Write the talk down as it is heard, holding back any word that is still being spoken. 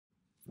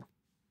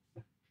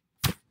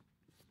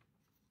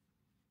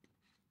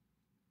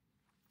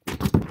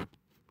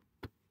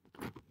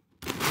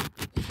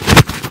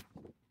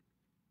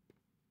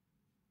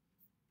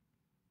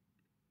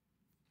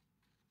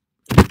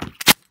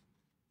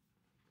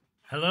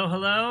Hello,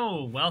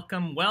 hello.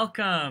 Welcome,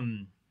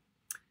 welcome.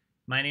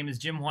 My name is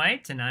Jim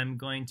White, and I'm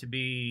going to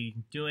be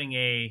doing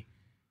a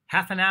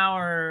half an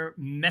hour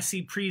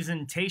messy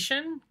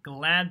presentation.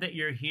 Glad that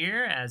you're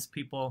here as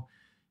people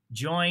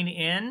join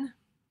in.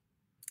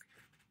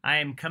 I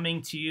am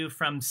coming to you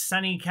from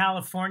sunny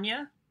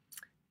California,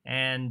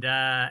 and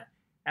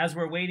as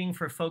we're waiting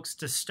for folks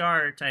to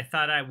start, I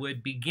thought I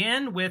would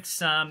begin with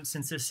some,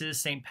 since this is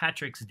St.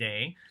 Patrick's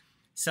Day,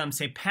 some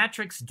St.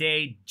 Patrick's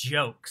Day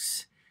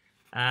jokes.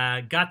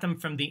 Got them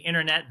from the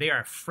internet. They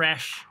are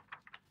fresh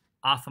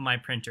off of my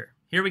printer.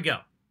 Here we go.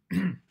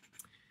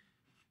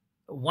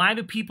 Why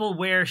do people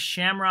wear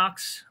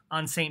shamrocks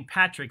on St.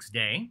 Patrick's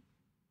Day?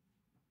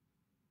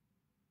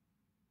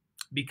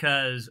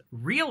 Because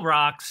real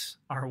rocks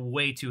are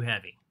way too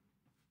heavy.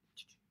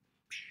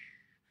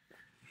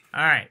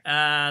 All right,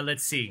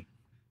 let's see.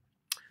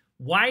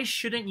 Why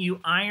shouldn't you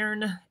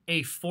iron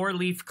a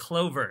four-leaf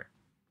clover?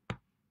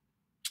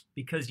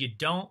 Because you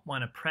don't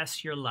want to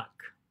press your luck.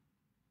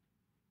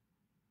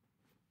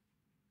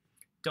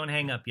 Don't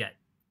hang up yet.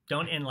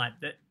 Don't end live.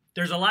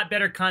 There's a lot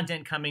better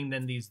content coming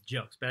than these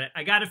jokes, but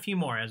I got a few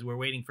more as we're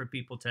waiting for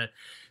people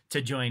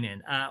to join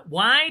in.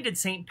 Why did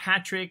St.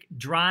 Patrick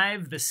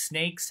drive the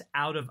snakes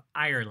out of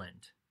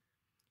Ireland?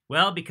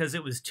 Well, because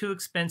it was too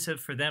expensive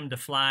for them to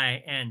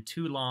fly and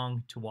too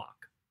long to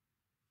walk.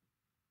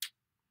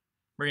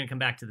 We're going to come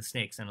back to the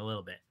snakes in a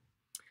little bit.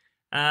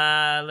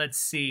 Let's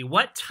see.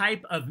 What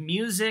type of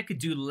music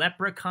do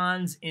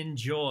leprechauns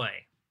enjoy?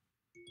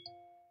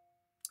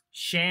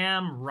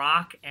 Sham,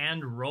 rock,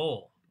 and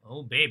roll.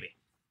 Oh, baby.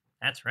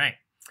 That's right.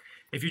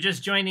 If you're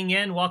just joining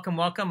in, welcome,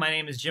 welcome. My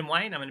name is Jim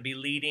White. I'm going to be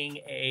leading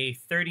a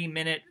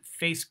 30-minute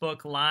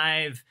Facebook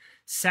Live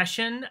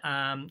session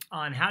on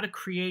how to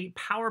create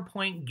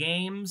PowerPoint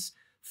games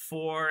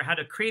how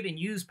to create and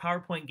use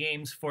PowerPoint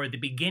games for the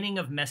beginning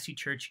of Messy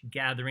Church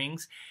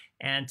gatherings,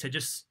 and to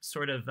just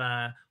sort of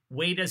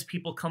wait as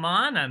people come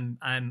on.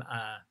 I'm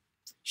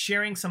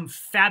sharing some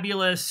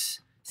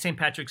fabulous St.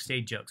 Patrick's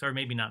Day jokes, or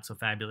maybe not so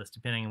fabulous,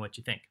 depending on what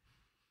you think.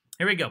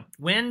 Here we go.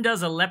 When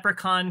does a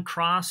leprechaun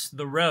cross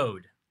the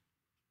road?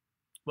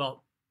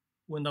 Well,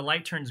 when the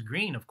light turns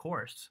green, of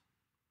course.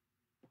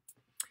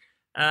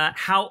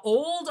 How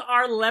old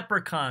are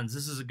leprechauns?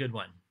 This is a good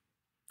one.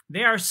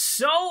 They are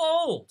so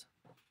old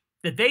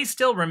that they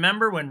still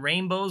remember when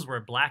rainbows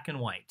were black and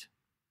white.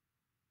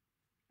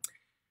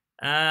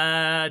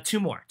 Two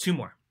more.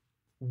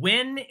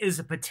 When is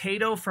a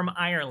potato from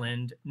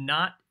Ireland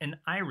not an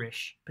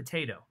Irish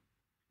potato?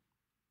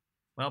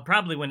 Well,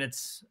 probably when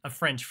it's a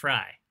French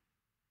fry.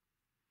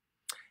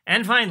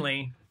 And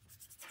finally,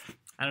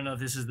 I don't know if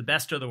this is the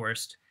best or the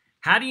worst.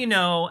 How do you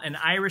know an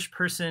Irish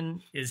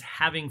person is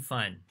having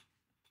fun?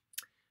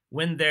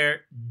 When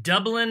they're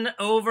doubling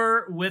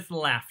over with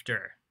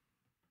laughter.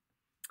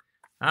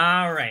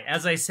 All right,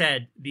 as I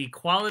said, the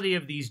quality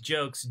of these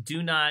jokes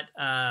do not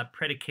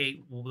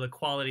predicate the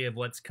quality of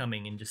what's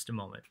coming in just a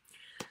moment.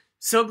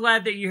 So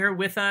glad that you're here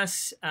with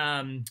us.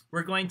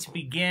 We're going to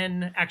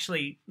begin.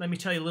 Actually, let me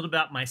tell you a little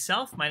about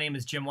myself. My name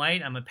is Jim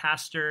White. I'm a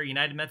pastor,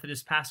 United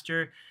Methodist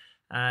pastor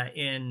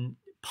in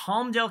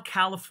Palmdale,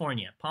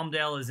 California.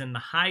 Palmdale is in the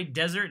high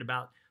desert,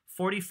 about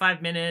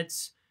 45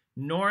 minutes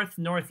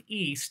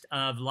northeast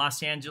of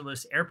Los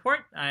Angeles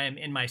Airport. I'm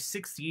in my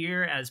 6th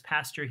year as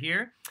pastor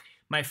here.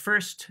 My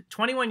first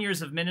 21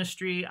 years of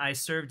ministry, I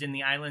served in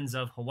the islands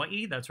of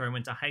Hawaii. That's where I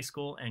went to high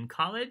school and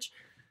college.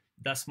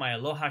 Thus my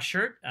Aloha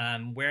shirt.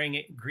 I'm wearing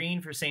it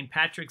green for St.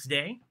 Patrick's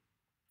Day.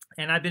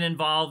 And I've been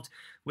involved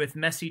with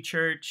Messy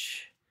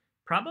Church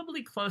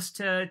probably close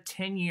to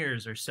 10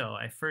 years or so.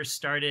 I first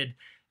started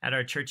at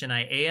our church in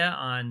Aiea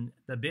on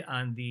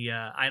the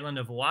island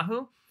of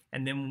Oahu.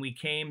 And then when we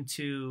came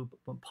to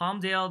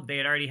Palmdale, they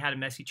had already had a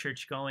Messy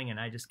Church going,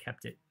 and I just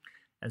kept it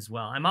as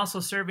well. I'm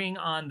also serving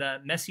on the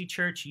Messy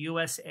Church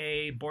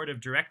USA Board of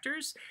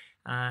Directors,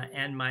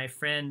 and my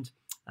friend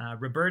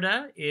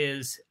Roberta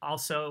is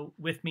also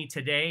with me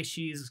today.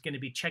 She's going to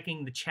be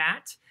checking the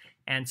chat.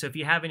 And so if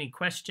you have any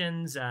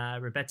questions,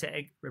 Roberta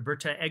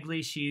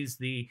Egley, she's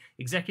the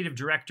executive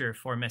director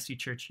for Messy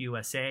Church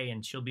USA,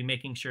 and she'll be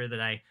making sure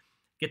that I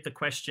get the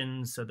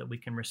questions so that we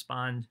can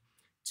respond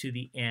to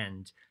the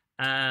end.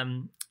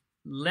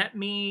 Let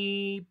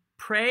me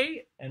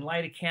pray and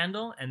light a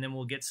candle, and then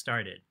we'll get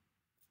started.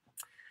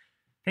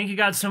 Thank you,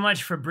 God, so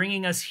much for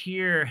bringing us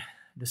here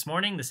this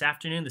morning, this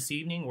afternoon, this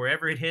evening,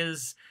 wherever it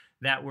is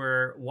that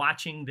we're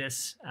watching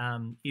this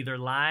either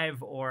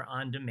live or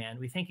on demand.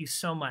 We thank you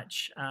so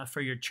much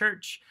for your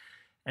church,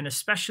 and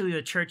especially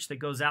the church that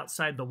goes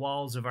outside the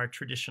walls of our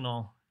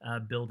traditional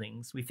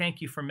buildings. We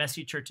thank you for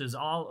Messy churches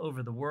all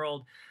over the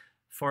world,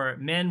 for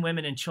men,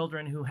 women, and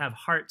children who have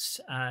hearts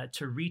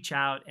to reach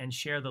out and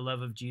share the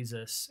love of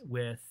Jesus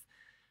with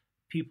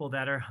people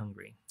that are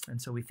hungry.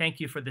 And so we thank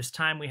you for this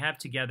time we have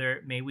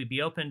together. May we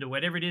be open to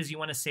whatever it is you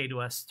want to say to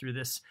us through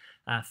this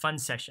fun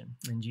session.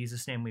 In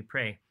Jesus' name we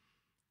pray.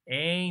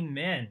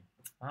 Amen.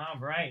 All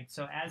right.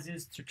 So as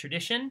is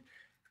tradition,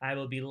 I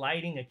will be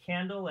lighting a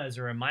candle as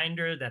a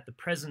reminder that the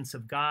presence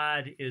of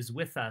God is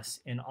with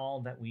us in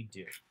all that we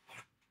do.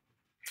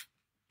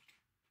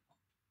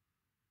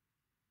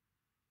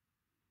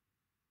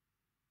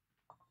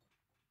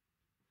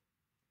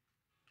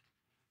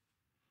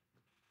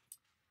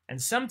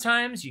 And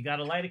sometimes you got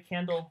to light a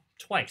candle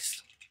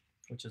twice,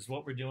 which is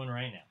what we're doing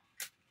right now.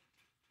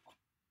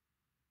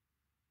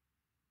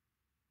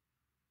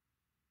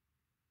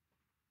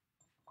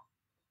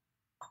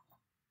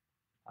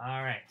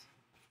 All right.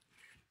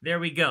 There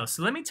we go.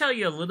 So let me tell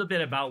you a little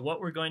bit about what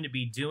we're going to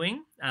be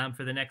doing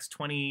for the next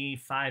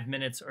 25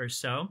 minutes or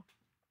so.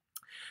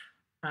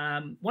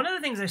 One of the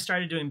things I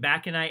started doing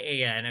back in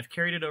IAEA, and I've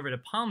carried it over to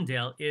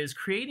Palmdale, is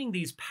creating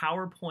these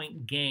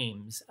PowerPoint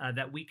games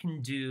that we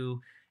can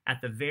do at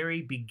the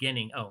very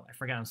beginning. Oh, I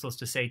forgot I'm supposed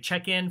to say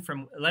check in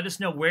from, let us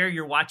know where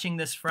you're watching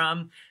this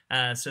from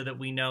so that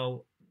we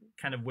know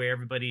kind of where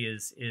everybody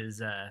is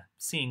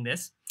seeing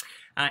this.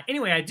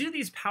 Anyway, I do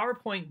these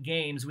PowerPoint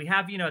games. We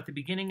have, at the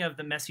beginning of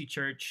the Messy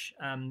Church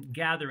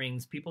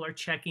gatherings, people are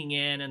checking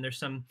in, and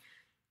there's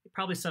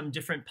probably some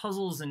different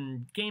puzzles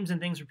and games and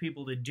things for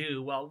people to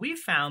do. Well, we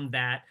found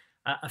that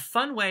a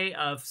fun way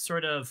of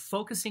sort of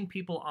focusing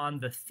people on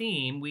the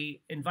theme,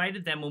 we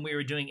invited them when we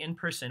were doing in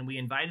person, we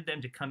invited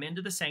them to come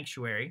into the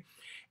sanctuary,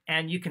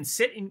 and you can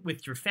sit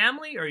with your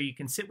family or you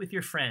can sit with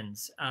your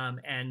friends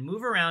and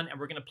move around, and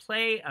we're going to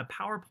play a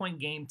PowerPoint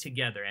game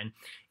together. And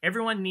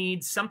everyone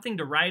needs something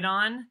to write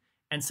on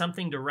and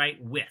something to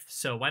write with.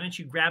 So why don't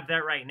you grab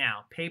that right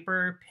now?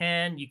 Paper,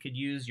 pen, you could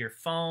use your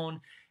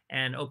phone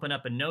and open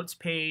up a notes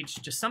page,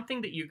 just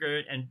something that you're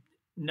good, and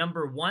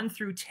number 1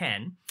 through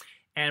 10.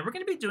 And we're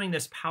going to be doing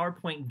this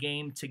PowerPoint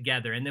game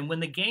together. And then when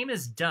the game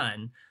is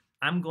done,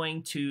 I'm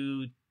going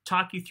to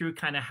talk you through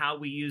kind of how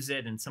we use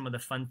it and some of the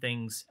fun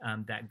things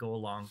that go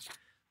along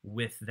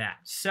with that.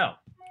 So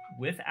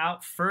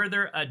without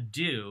further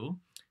ado,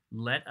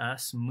 let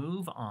us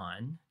move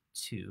on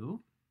to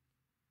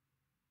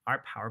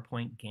our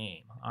PowerPoint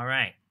game. All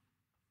right.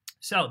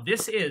 So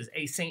this is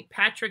a St.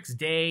 Patrick's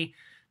Day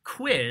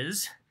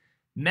quiz,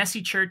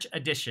 Messy Church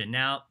edition.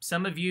 Now,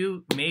 some of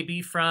you may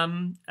be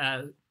from,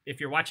 if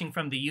you're watching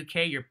from the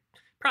UK, you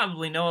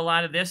probably know a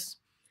lot of this.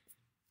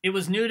 It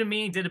was new to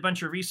me, did a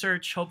bunch of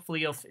research.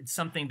 Hopefully it's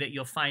something that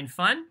you'll find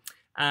fun.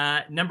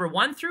 Number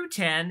 1 through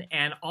 10,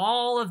 and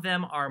all of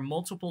them are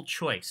multiple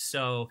choice.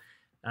 So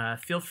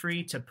feel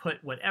free to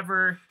put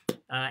whatever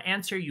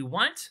answer you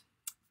want.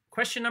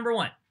 Question number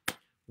 1.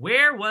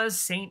 Where was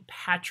St.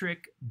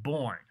 Patrick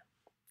born?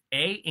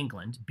 A,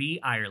 England, B,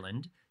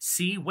 Ireland,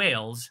 C,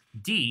 Wales,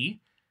 D,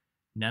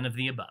 none of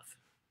the above.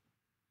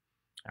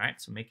 All right,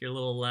 so make your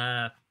little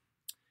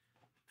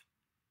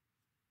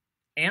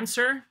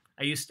answer.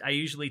 I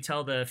usually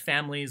tell the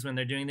families when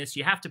they're doing this,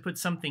 you have to put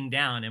something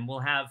down, and we'll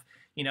have,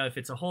 if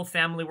it's a whole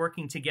family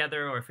working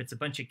together, or if it's a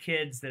bunch of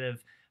kids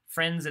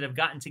friends that have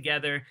gotten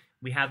together,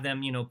 we have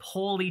them,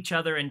 poll each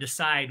other and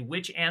decide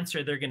which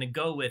answer they're going to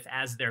go with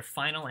as their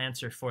final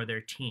answer for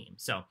their team.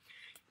 So,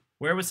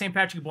 where was St.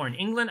 Patrick born?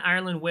 England,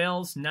 Ireland,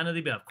 Wales, none of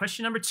the above.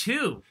 Question number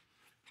 2.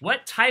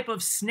 What type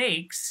of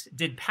snakes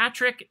did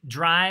Patrick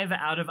drive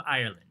out of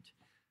Ireland?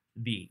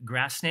 B,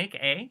 grass snake,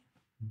 A.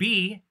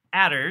 B,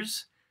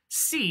 adders.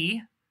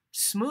 C,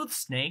 smooth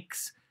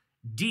snakes.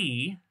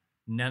 D,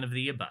 none of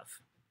the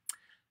above.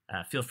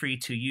 Feel free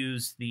to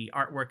use the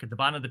artwork at the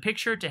bottom of the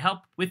picture to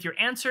help with your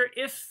answer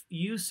if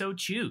you so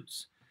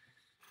choose.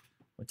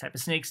 What type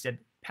of snakes did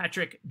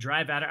Patrick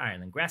drive out of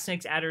Ireland? Grass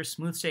snakes, adders,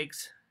 smooth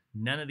snakes,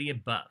 none of the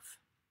above.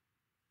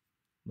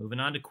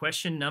 Moving on to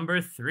question number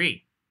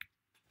 3.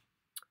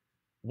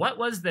 What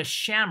was the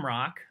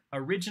shamrock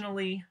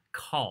originally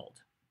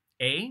called?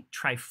 A,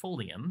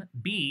 trifolium.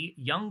 B,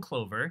 young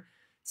clover.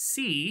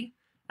 C,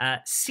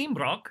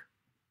 Simbrock.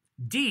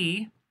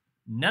 D,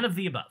 none of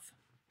the above.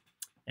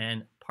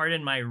 And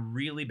pardon my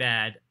really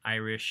bad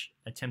Irish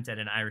attempt at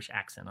an Irish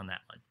accent on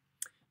that one.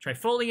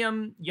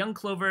 Trifolium, young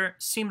clover,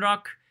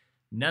 Simbrock,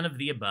 none of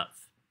the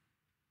above.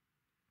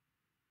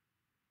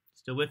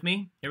 Still with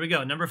me? Here we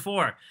go. Number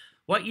 4.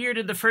 What year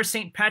did the first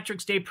St.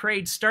 Patrick's Day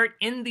parade start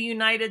in the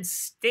United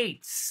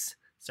States?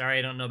 Sorry,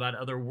 I don't know about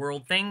other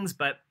world things,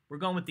 but we're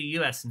going with the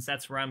U.S. since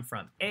that's where I'm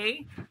from.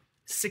 A,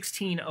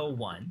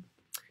 1601.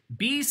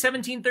 B,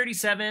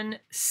 1737.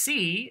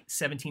 C,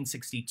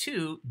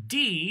 1762.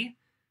 D,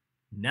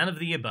 none of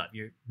the above.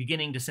 You're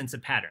beginning to sense a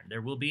pattern.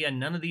 There will be a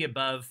none of the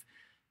above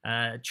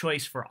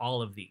choice for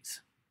all of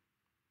these.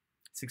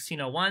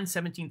 1601,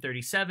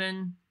 1737,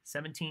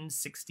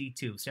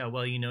 1762. See how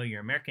well you know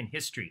your American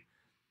history.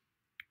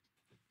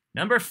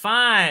 Number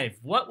 5.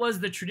 What was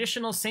the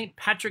traditional St.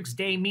 Patrick's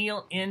Day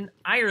meal in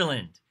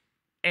Ireland?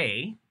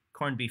 A,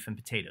 corned beef and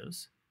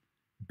potatoes.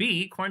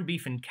 B, corned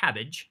beef and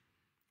cabbage.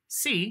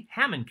 C,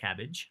 ham and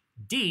cabbage.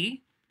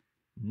 D,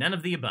 none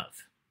of the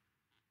above.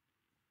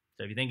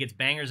 So if you think it's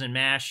bangers and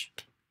mash,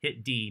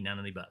 hit D, none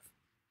of the above.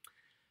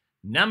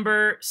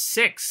 Number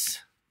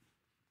 6.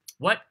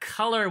 What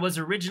color was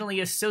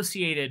originally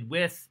associated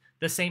with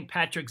the St.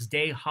 Patrick's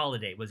Day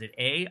holiday? Was it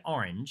A,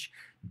 orange,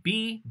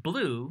 B,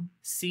 blue,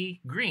 C,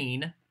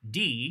 green,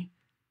 D,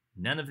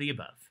 none of the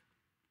above?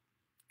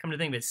 Come to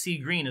think that C,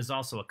 green is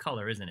also a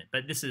color, isn't it?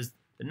 But this is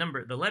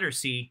the letter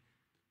C,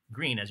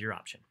 green as your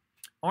option.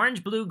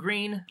 Orange, blue,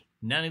 green,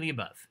 none of the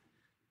above.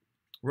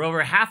 We're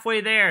over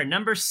halfway there.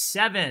 Number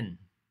 7.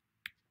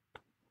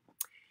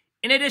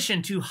 In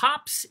addition to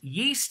hops,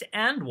 yeast,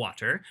 and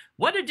water,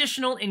 what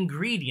additional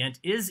ingredient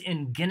is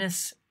in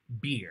Guinness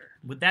beer?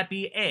 Would that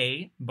be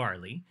A,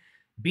 barley,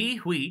 B,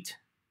 wheat,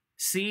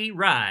 C,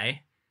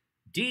 rye,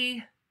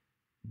 D,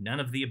 none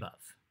of the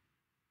above?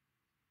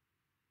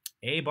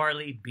 A,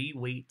 barley, B,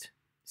 wheat,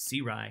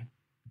 C, rye,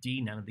 D,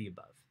 none of the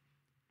above.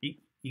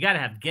 You got to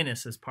have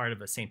Guinness as part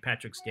of a St.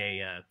 Patrick's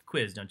Day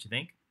quiz, don't you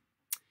think?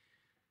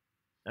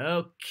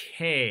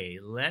 Okay,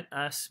 let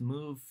us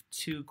move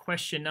to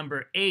question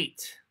number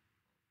 8.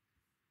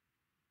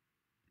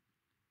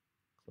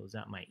 Close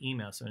out my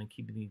email so I don't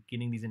keep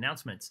getting these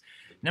announcements.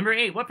 Number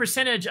 8, what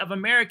percentage of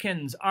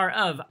Americans are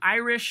of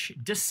Irish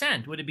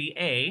descent? Would it be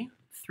A,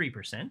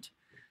 3%,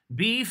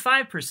 B,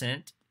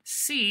 5%,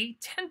 C,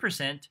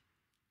 10%,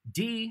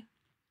 D,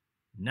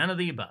 none of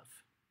the above?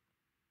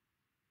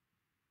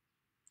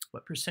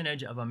 What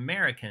percentage of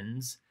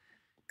Americans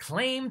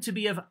claim to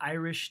be of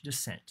Irish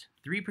descent?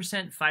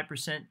 3%,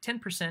 5%,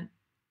 10%,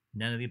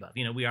 none of the above.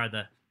 You know, we are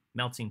the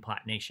melting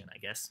pot nation, I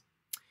guess.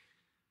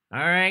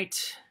 All right.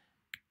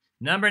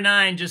 Number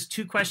 9, just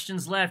 2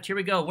 questions left. Here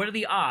we go. What are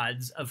the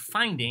odds of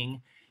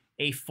finding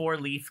a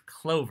 4-leaf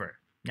clover?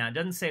 Now, it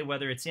doesn't say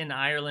whether it's in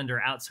Ireland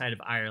or outside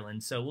of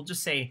Ireland, so we'll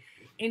just say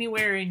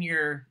anywhere in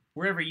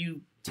wherever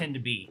you tend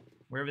to be,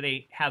 wherever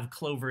they have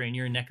clover in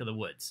your neck of the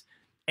woods.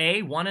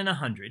 A, 1 in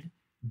 100.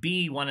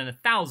 B, 1 in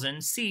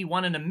 1,000. C,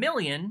 1 in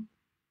 1,000,000.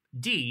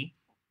 D,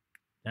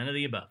 none of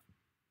the above.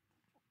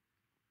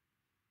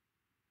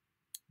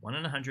 1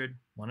 in 100,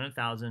 1 in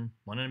 1,000,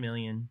 1 in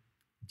 1,000,000.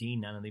 D,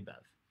 none of the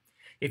above.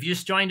 If you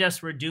just joined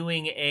us, we're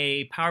doing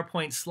a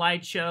PowerPoint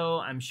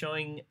slideshow.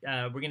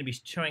 We're going to be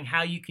showing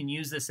how you can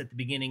use this at the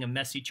beginning of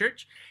Messy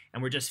Church.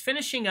 And we're just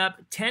finishing up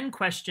 10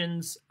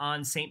 questions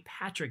on St.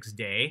 Patrick's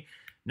Day.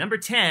 Number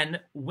 10,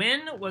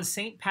 when was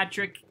St.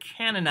 Patrick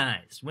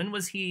canonized? When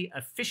was he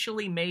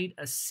officially made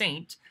a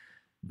saint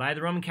by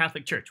the Roman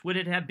Catholic Church? Would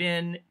it have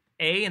been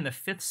A, in the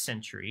 5th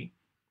century,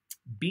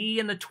 B,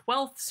 in the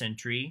 12th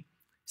century,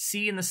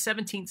 C, in the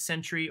 17th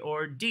century,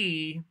 or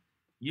D,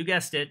 you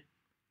guessed it,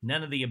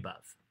 none of the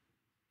above?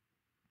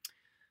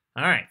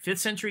 All right, 5th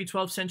century,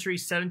 12th century,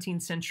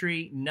 17th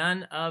century,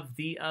 none of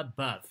the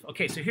above.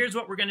 Okay, so here's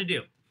what we're going to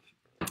do.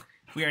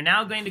 We are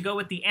now going to go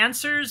with the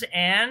answers,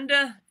 and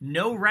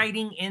no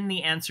writing in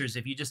the answers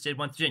if you just did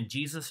 1 through 10.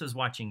 Jesus is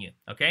watching you,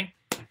 okay?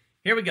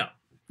 Here we go.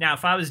 Now,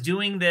 if I was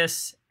doing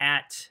this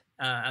at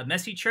a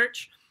Messy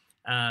Church,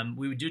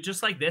 we would do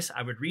just like this.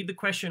 I would read the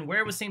question,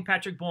 where was St.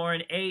 Patrick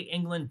born? A,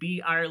 England,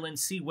 B, Ireland,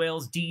 C,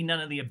 Wales, D,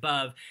 none of the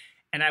above.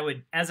 And I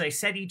would, as I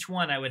said each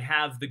one, I would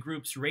have the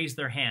groups raise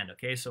their hand,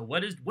 okay? So what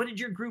did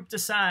your group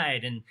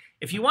decide? And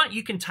if you want,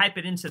 you can type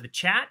it into the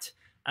chat.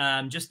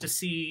 Just to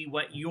see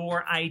what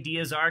your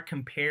ideas are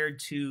compared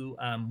to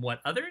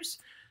what others.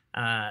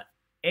 A,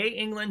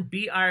 England,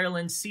 B,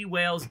 Ireland, C,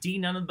 Wales, D,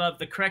 none above.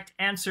 The correct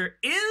answer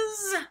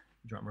is,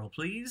 drum roll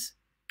please,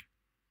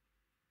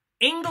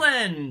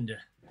 England.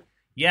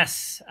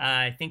 Yes,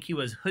 I think he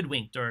was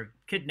hoodwinked or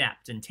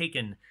kidnapped and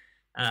taken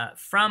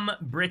from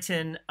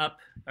Britain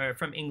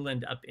from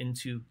England up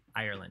into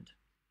Ireland.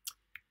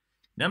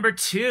 Number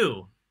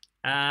 2,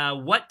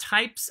 what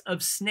types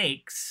of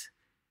snakes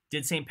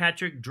did St.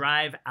 Patrick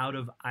drive out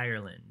of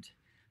Ireland?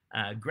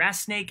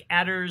 Grass snake,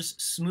 adders,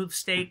 smooth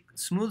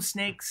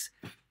snakes,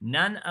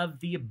 none of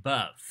the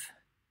above.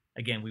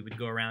 Again, we would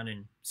go around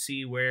and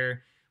see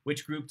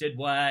which group did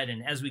what,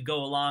 and as we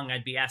go along,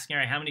 I'd be asking, all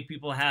right, how many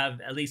people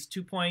have at least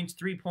 2 points,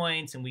 3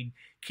 points, and we'd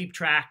keep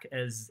track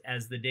as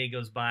the day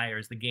goes by or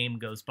as the game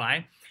goes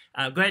by.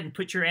 Go ahead and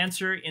put your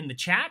answer in the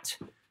chat.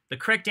 The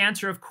correct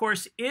answer, of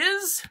course,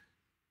 is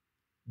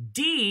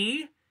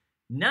D,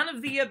 none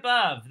of the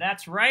above.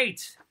 That's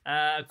right.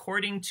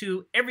 According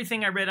to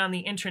everything I read on the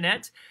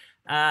internet,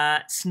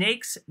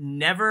 snakes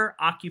never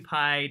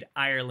occupied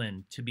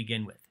Ireland to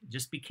begin with. It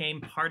just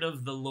became part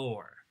of the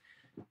lore.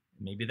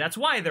 Maybe that's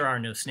why there are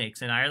no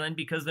snakes in Ireland,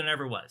 because there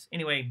never was.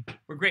 Anyway,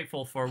 we're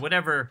grateful for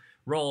whatever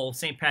role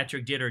St.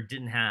 Patrick did or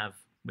didn't have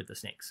with the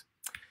snakes.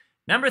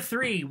 Number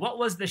 3, what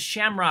was the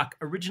shamrock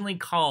originally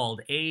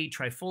called? A,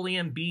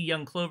 trifolium, B,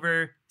 young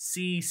clover,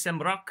 C,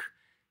 semrock,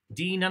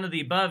 D, none of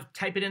the above.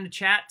 Type it in the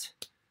chat.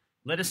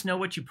 Let us know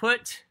what you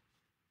put.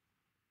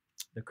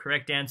 The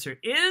correct answer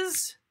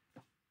is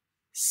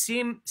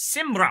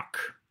Simrock.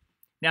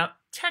 Now,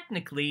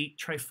 technically,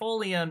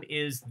 trifolium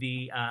is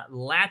the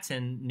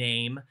Latin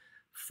name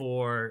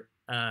for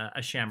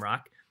a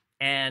shamrock,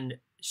 and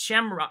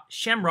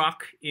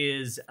shamrock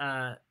is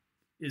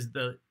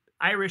the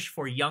Irish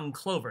for young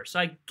clover. So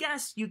I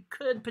guess you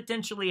could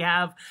potentially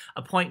have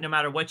a point no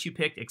matter what you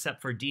picked,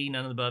 except for D,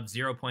 none of the above,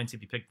 0 points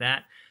if you picked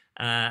that.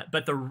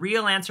 But the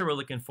real answer we're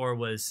looking for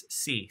was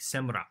C,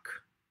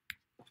 Semrock.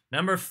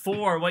 Number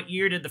 4, what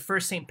year did the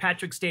first St.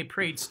 Patrick's Day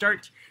parade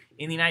start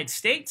in the United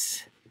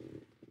States?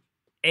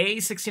 A,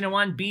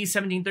 1601, B,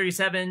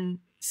 1737,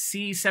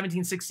 C,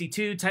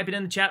 1762. Type it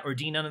in the chat, or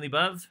D, none of the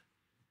above.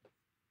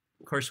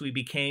 Of course, we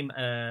became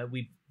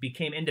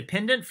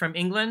independent from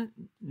England.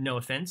 No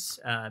offense,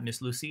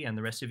 Miss Lucy and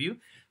the rest of you.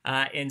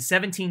 In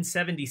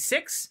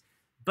 1776,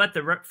 But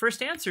the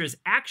first answer is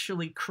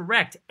actually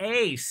correct.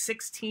 A,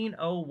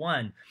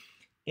 1601.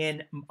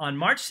 On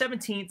March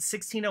 17th,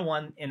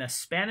 1601, in a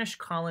Spanish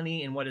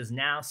colony in what is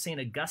now St.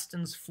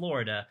 Augustine's,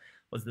 Florida,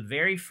 was the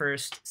very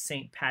first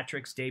St.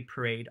 Patrick's Day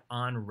parade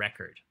on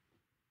record.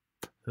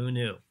 Who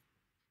knew?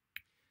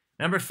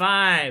 Number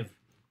 5.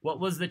 What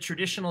was the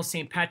traditional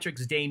St.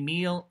 Patrick's Day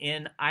meal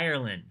in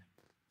Ireland?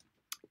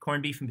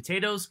 Corned beef and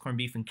potatoes, corned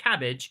beef and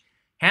cabbage,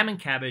 ham and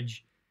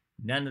cabbage,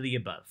 none of the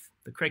above.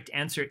 The correct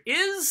answer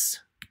is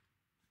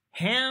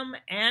ham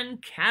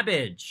and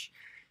cabbage.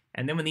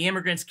 And then when the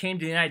immigrants came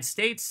to the United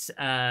States,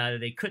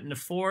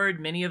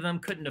 many of them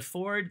couldn't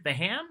afford the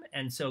ham,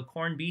 and so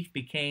corned beef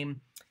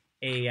became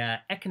a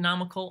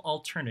economical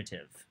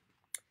alternative.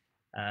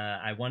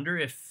 I wonder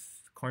if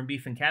corned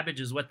beef and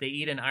cabbage is what they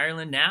eat in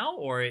Ireland now,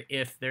 or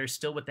if they're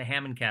still with the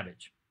ham and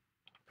cabbage.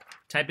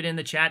 Type it in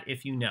the chat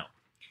if you know.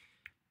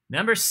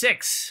 Number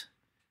 6.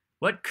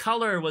 What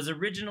color was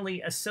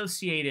originally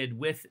associated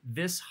with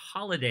this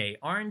holiday?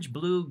 Orange,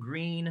 blue,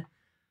 green,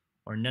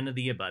 or none of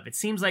the above? It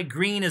seems like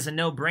green is a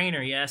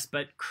no-brainer, yes,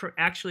 but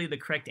actually the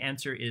correct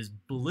answer is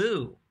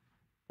blue.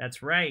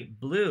 That's right,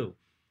 blue.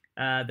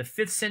 The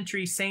 5th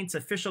century saint's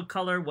official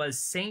color was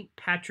St.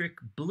 Patrick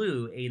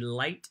blue, a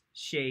light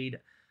shade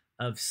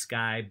of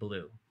sky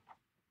blue.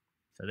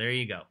 So there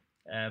you go.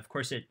 Of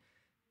course, it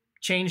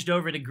changed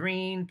over to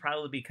green,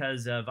 probably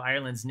because of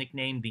Ireland's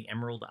nickname, the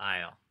Emerald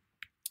Isle.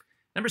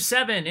 Number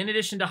 7, in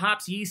addition to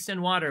hops, yeast,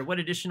 and water, what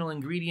additional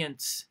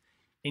ingredient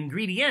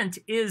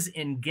is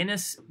in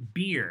Guinness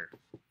beer?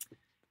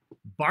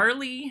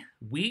 Barley,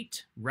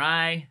 wheat,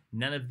 rye,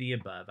 none of the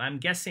above. I'm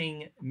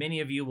guessing many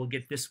of you will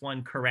get this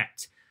one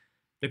correct.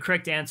 The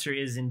correct answer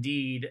is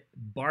indeed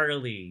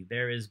barley.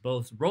 There is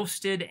both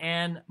roasted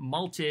and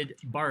malted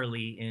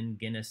barley in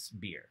Guinness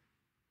beer.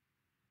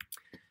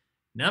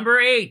 Number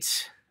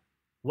 8,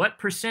 what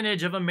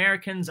percentage of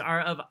Americans are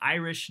of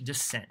Irish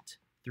descent?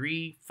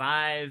 3,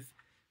 5,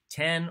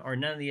 10, or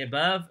none of the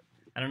above?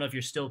 I don't know if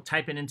you're still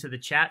typing into the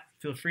chat.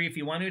 Feel free if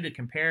you want to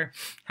compare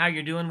how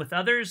you're doing with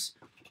others.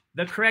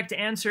 The correct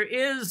answer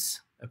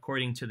is,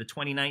 according to the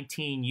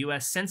 2019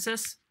 U.S.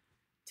 Census,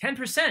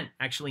 10%,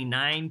 actually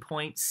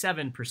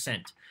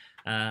 9.7%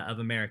 of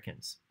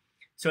Americans.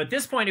 So at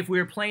this point, if we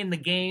were playing the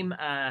game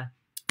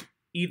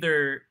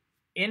either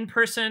in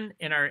person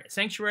in our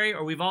sanctuary,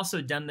 or we've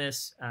also done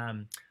this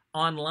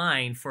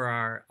online for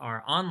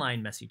our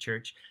online Messy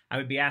Church, I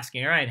would be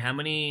asking, all right, how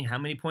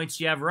many points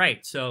do you have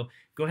right? So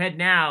go ahead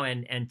now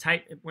and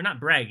type. We're not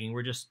bragging.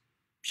 We're just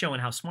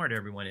showing how smart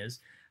everyone is.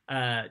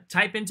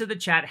 Type into the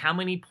chat how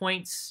many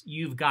points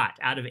you've got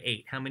out of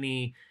 8. How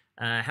many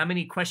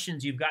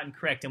questions you've gotten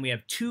correct. And we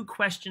have 2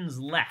 questions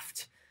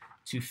left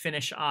to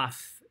finish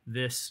off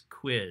this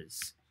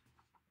quiz.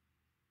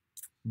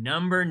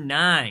 Number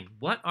 9.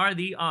 What are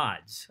the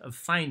odds of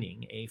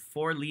finding a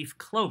 4-leaf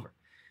clover?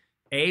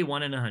 A,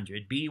 1 in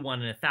 100, B,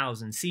 1 in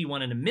 1,000, C,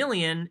 1 in a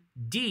million,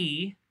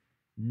 D,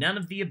 none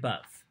of the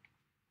above.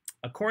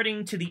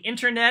 According to the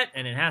internet,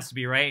 and it has to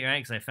be right,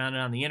 because I found it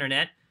on the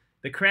internet,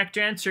 the correct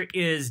answer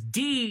is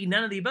D,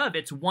 none of the above.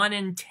 It's 1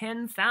 in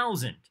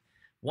 10,000.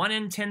 1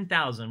 in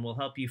 10,000 will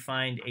help you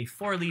find a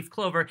 4-leaf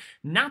clover,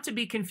 not to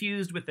be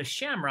confused with the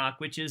shamrock,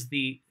 which is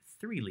the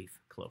 3-leaf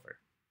clover.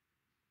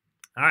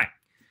 All right.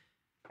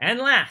 And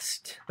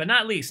last but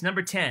not least,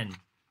 number 10.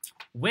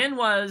 When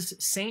was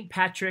St.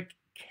 Patrick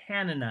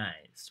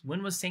canonized?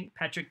 When was St.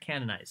 Patrick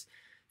canonized?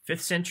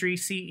 5th century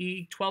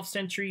CE, 12th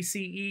century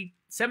CE,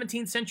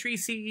 17th century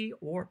CE,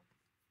 or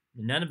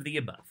none of the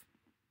above?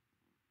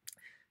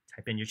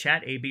 Type in your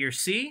chat, A, B, or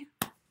C.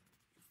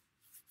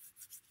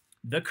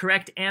 The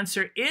correct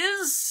answer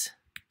is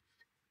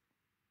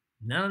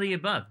none of the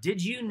above.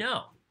 Did you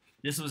know?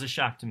 This was a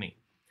shock to me.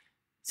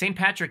 St.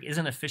 Patrick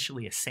isn't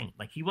officially a saint.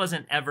 Like, he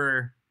wasn't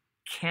ever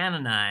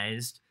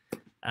canonized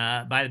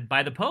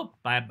by the Pope,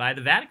 by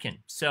the Vatican.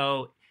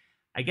 So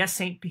I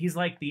guess he's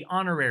like the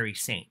honorary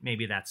saint.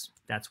 Maybe that's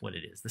what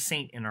it is, the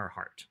saint in our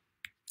heart.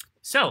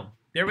 So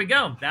there we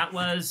go. That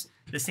was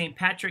the St.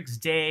 Patrick's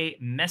Day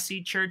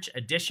Messy Church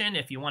edition.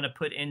 If you want to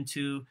put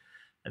into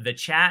the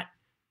chat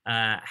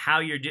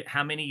how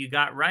many you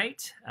got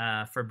right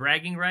for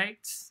bragging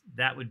rights,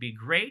 that would be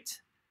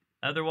great.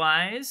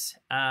 Otherwise,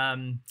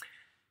 I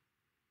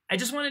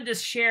just wanted to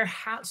share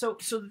how. So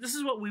this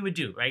is what we would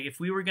do, right? If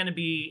we were going to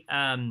be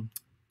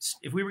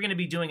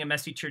doing a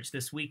Messy Church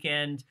this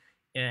weekend,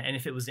 and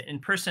if it was in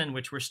person,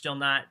 which we're still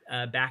not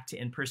back to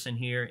in person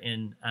here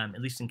in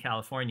at least in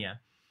California,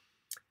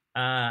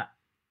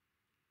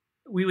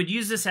 we would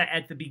use this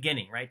at the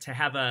beginning, right? To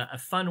have a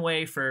fun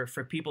way for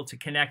people to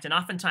connect. And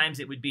oftentimes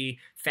it would be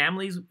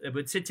families that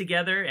would sit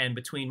together, and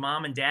between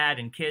mom and dad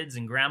and kids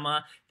and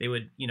grandma, they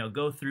would,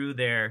 go through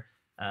their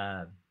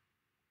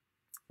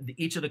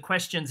each of the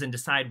questions and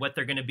decide what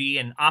they're going to be.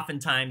 And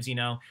oftentimes,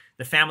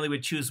 the family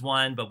would choose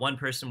one, but one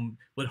person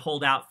would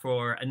hold out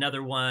for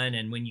another one.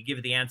 And when you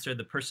give the answer,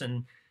 the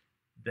person,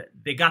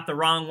 they got the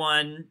wrong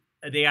one.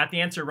 They got the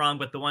answer wrong,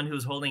 but the one who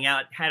was holding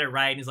out had it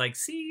right. And he's like,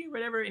 see,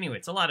 whatever. Anyway,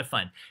 it's a lot of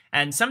fun.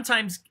 And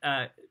sometimes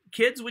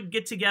kids would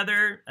get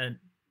together,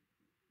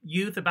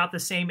 youth about the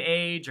same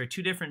age or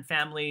two different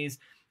families.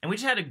 And we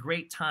just had a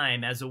great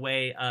time as a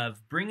way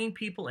of bringing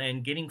people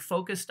in, getting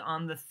focused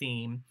on the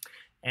theme,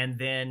 and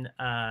then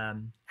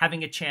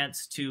having a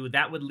chance to,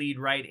 that would lead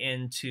right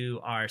into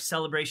our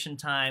celebration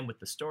time with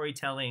the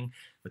storytelling,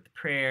 with the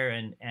prayer,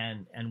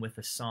 and with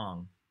the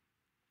song.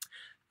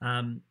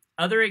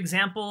 Other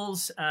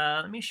examples,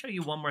 let me show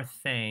you one more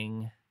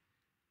thing.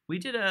 We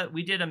did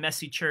a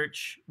messy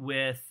church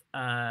with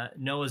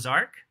Noah's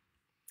Ark,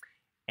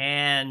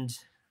 and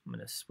I'm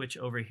going to switch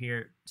over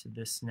here to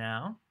this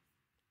now.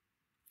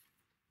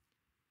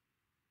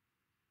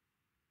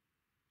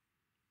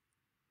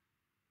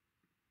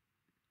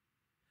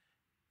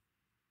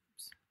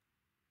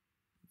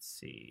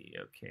 See.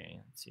 Okay,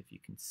 let's see if you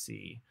can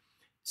see.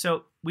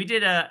 So we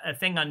did a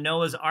thing on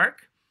Noah's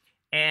Ark,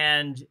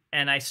 and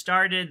I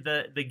started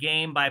the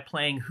game by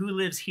playing Who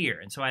Lives Here?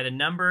 And so I had a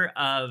number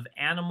of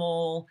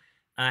animal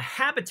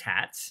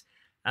habitats.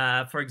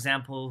 For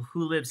example,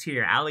 who lives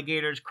here?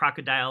 Alligators,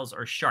 crocodiles,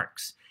 or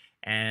sharks?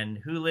 And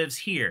who lives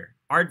here?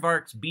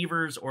 Aardvarks,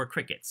 beavers, or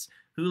crickets?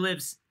 Who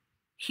lives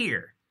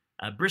here?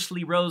 A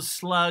bristly rose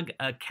slug,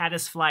 a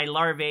caddisfly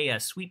larvae, a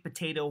sweet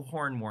potato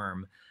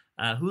hornworm.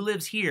 Who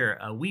lives here?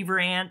 Weaver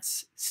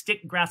ants,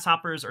 stick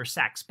grasshoppers, or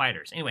sac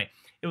spiders? Anyway,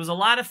 it was a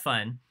lot of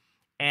fun.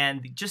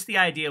 And just the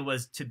idea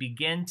was to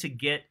begin to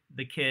get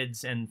the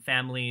kids and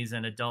families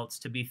and adults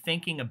to be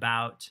thinking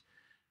about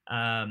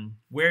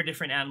where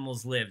different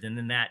animals lived. And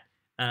then that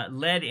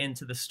led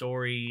into the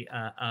story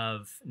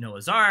of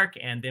Noah's Ark.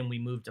 And then we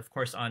moved, of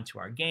course, on to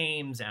our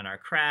games and our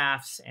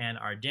crafts and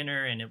our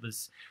dinner. And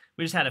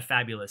we just had a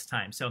fabulous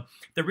time. So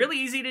they're really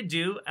easy to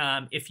do.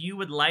 If you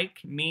would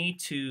like me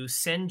to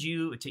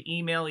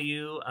email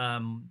you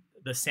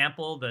the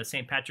sample, the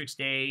St. Patrick's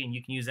Day, and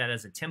you can use that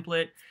as a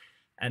template,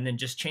 and then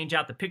just change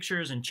out the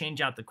pictures and change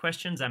out the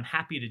questions, I'm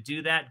happy to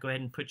do that. Go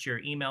ahead and put your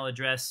email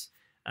address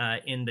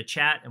in the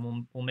chat,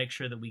 and we'll make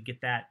sure that we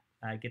get that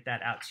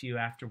out to you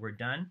after we're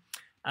done.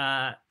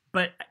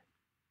 But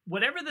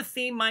whatever the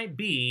theme might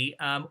be,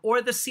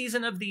 or the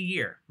season of the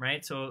year,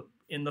 right? So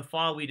in the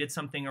fall, we did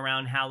something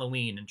around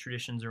Halloween and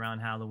traditions around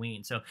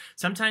Halloween. So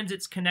sometimes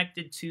it's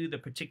connected to the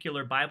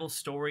particular Bible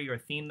story or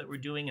theme that we're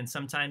doing, and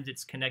sometimes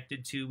it's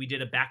connected to, we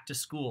did a back to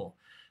school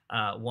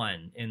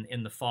one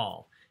in the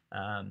fall,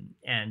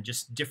 and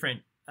just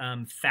different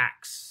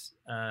facts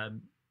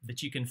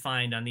that you can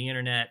find on the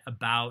internet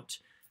about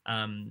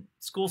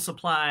school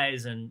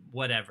supplies and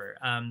whatever.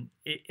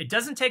 It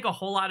doesn't take a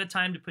whole lot of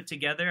time to put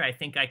together. I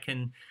think I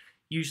can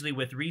usually,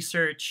 with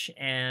research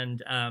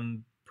and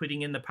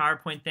putting in the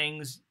PowerPoint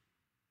things,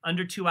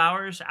 under 2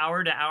 hours,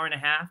 hour to hour and a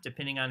half,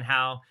 depending on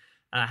how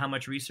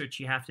much research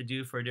you have to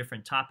do for a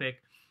different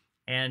topic.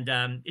 And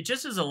it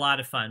just is a lot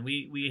of fun.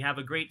 We have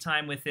a great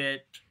time with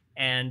it.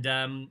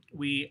 And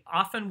we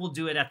often will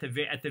do it at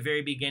the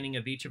very beginning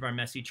of each of our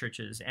messy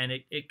churches. And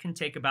it can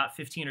take about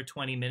 15 or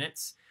 20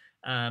 minutes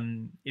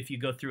if you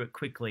go through it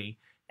quickly.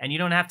 And you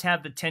don't have to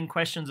have the 10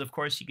 questions, of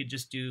course. You could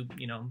just do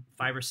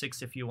 5 or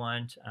 6 if you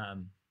want.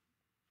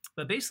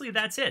 But basically,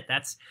 that's it.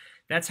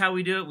 That's how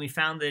we do it. We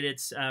found that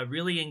it's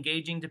really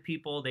engaging to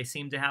people. They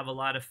seem to have a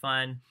lot of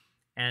fun.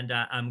 And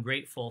I'm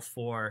grateful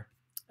for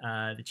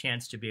the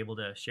chance to be able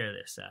to share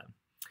this.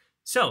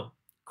 So,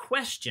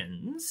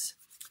 questions.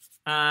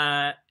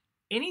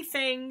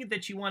 Anything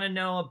that you want to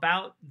know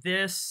about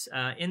this,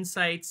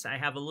 insights? I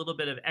have a little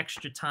bit of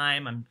extra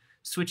time. I'm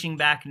switching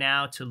back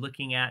now to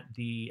looking at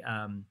the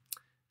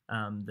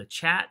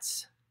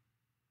chats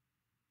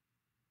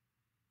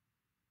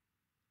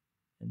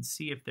and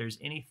see if there's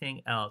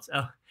anything else.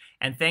 Oh,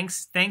 and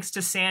thanks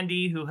to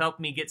Sandy, who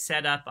helped me get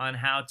set up on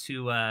how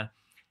to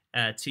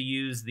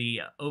use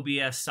the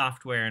OBS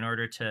software in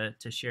order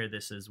to share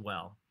this as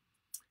well.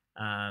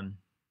 Oh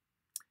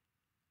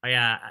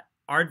yeah,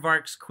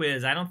 Aardvarks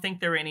quiz. I don't think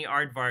there are any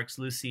Aardvarks,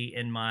 Lucy,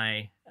 in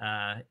my.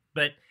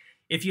 But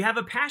if you have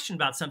a passion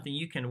about something,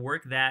 you can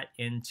work that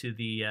into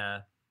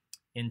the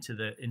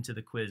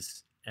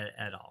quiz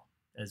at all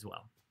as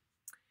well.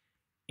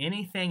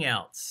 Anything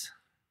else?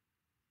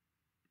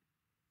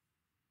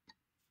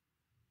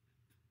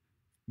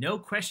 No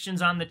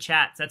questions on the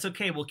chat. That's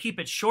okay. We'll keep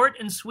it short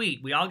and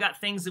sweet. We all got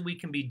things that we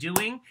can be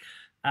doing.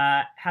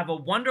 Have a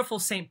wonderful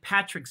St.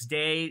 Patrick's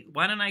Day.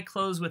 Why don't I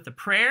close with a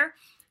prayer?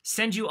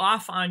 Send you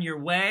off on your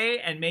way,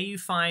 and may you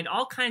find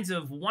all kinds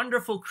of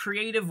wonderful,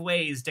 creative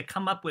ways to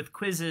come up with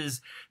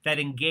quizzes that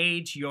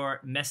engage your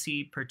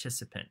messy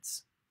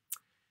participants.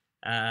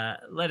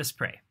 Let us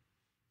pray.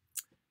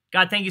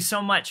 God, thank you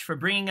so much for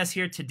bringing us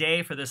here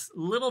today for this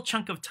little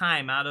chunk of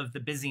time out of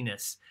the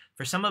busyness.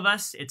 For some of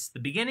us, it's the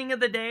beginning of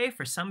the day.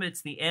 For some,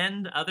 it's the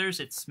end. Others,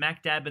 it's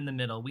smack dab in the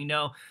middle. We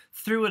know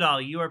through it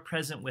all, you are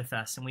present with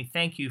us. And we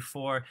thank you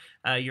for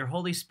your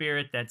Holy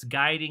Spirit that's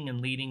guiding and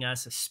leading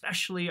us,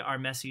 especially our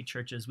messy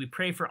churches. We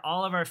pray for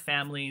all of our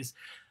families.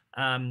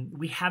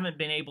 We haven't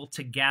been able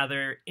to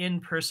gather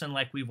in person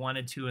like we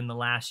wanted to in the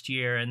last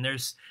year. And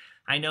there's,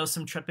 I know,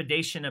 some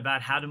trepidation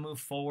about how to move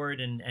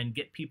forward and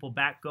get people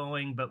back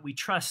going, but we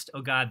trust,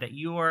 oh God, that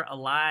you are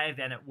alive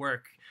and at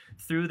work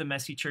through the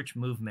Messy Church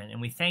movement.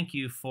 And we thank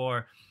you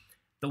for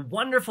the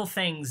wonderful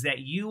things that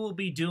you will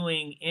be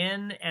doing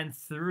in and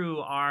through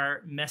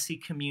our messy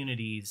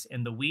communities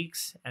in the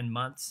weeks and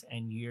months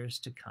and years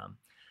to come.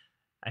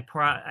 I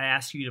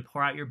ask you to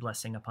pour out your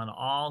blessing upon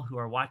all who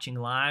are watching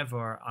live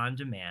or on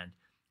demand,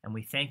 and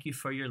we thank you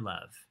for your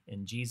love.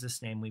 In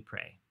Jesus' name we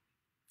pray.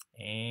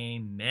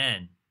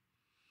 Amen.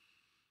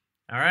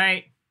 All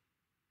right.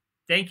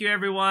 Thank you,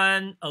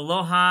 everyone.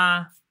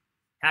 Aloha.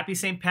 Happy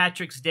St.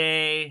 Patrick's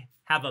Day.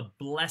 Have a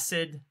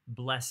blessed,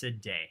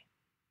 blessed day.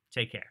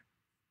 Take care.